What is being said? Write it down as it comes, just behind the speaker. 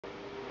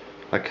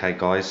Okay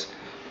guys,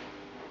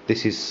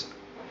 this is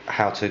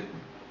how to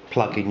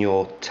plug in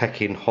your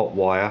Tekin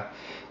Hotwire.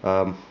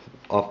 I've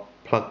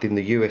plugged in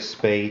the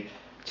USB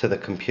to the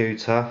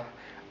computer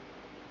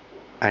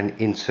and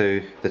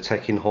into the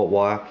Tekin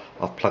Hotwire.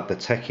 I've plugged the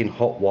Tekin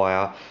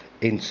Hotwire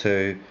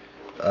into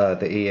the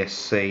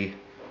ESC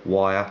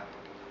wire,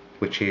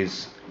 which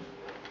is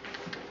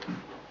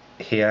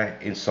here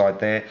inside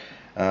there.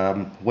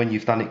 When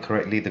you've done it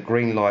correctly, the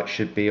green light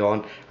should be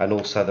on, and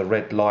also the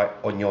red light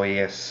on your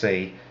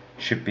ESC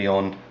should be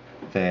on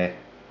there,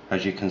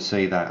 as you can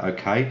see that.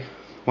 Okay,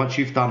 once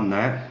you've done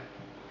that,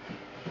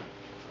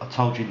 I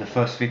told you in the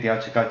first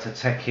video to go to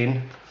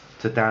Tekin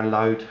to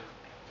download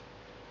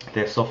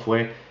their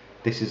software.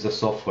 This is the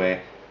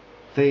software.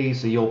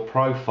 These are your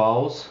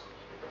profiles.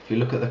 If you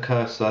look at the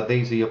cursor,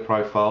 these are your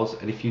profiles,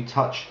 and if you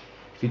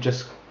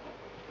just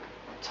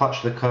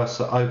touch the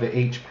cursor over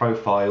each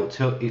profile,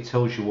 it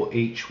tells you what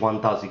each one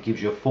does. It gives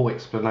you a full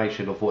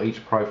explanation of what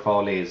each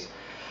profile is.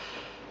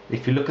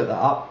 If you look at the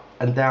up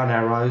and down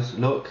arrows,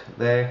 look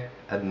there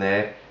and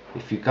there.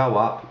 If you go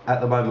up,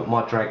 at the moment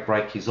my drag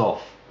brake is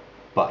off,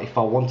 but if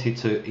I wanted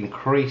to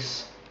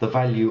increase the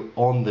value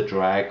on the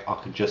drag, I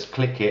could just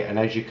click it, and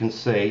as you can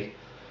see,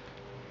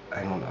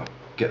 hang on, I'll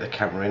get the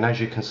camera in. As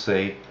you can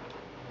see,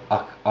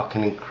 I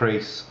can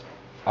increase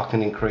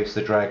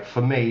the drag.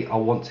 For me, I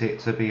want it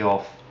to be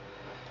off.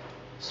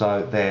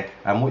 So there,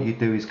 and what you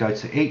do is go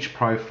to each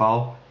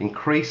profile,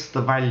 increase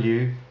the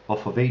value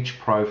off of each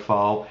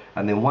profile,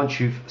 and then once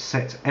you've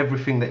set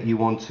everything that you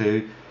want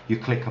to, you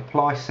click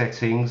apply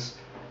settings.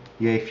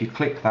 Yeah, if you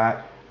click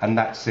that, and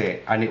that's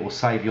it, and it will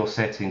save your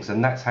settings,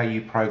 and that's how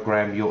you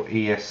program your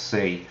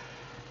ESC.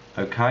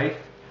 Okay,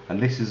 and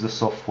this is the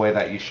software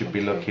that you should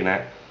be looking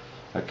at.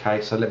 Okay,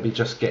 so let me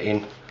just get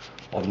in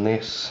on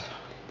this.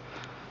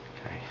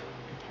 Okay,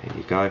 here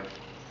you go.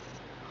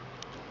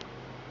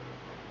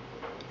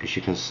 As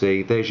you can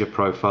see, there's your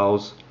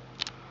profiles,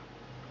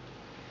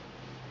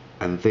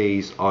 and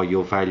these are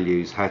your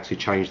values, how to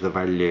change the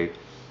value.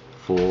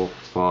 4,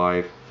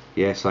 5,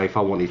 yeah, so if I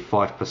wanted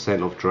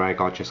 5% of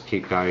drag, I just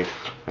keep going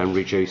and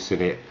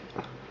reducing it.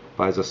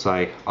 But as I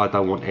say, I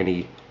don't want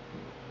any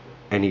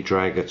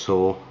drag at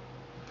all.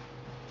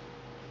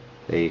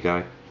 There you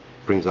go,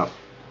 brings up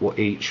what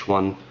each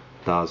one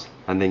does,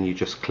 and then you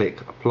just click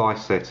apply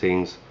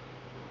settings.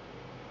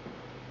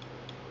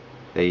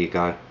 There you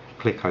go,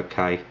 click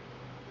OK.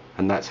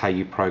 And that's how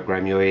you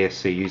program your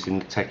ESC using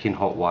the Tekin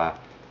Hotwire.